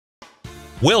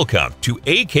Welcome to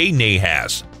AK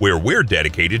Nahas, where we're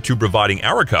dedicated to providing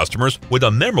our customers with a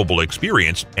memorable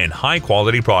experience and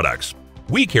high-quality products.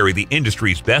 We carry the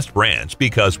industry's best brands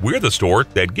because we're the store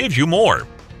that gives you more.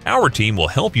 Our team will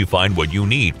help you find what you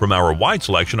need from our wide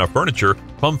selection of furniture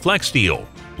from Flex Steel,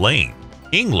 Lane,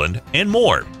 England, and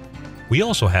more. We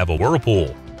also have a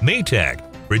Whirlpool, Maytag,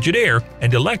 Frigidaire,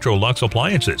 and Electrolux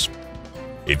appliances.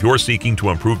 If you're seeking to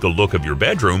improve the look of your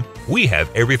bedroom, we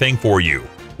have everything for you.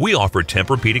 We offer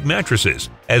Tempur-Pedic mattresses,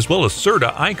 as well as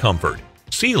Serta iComfort,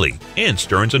 Sealy, and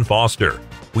Stearns & Foster.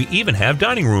 We even have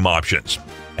dining room options.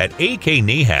 At AK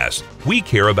Nahas, we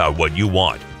care about what you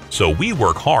want, so we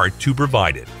work hard to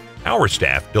provide it. Our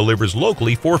staff delivers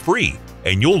locally for free,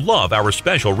 and you'll love our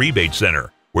special rebate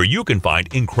center, where you can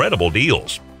find incredible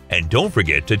deals. And don't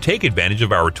forget to take advantage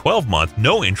of our 12-month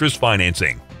no-interest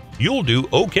financing. You'll do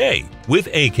okay with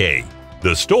AK,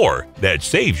 the store that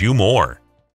saves you more.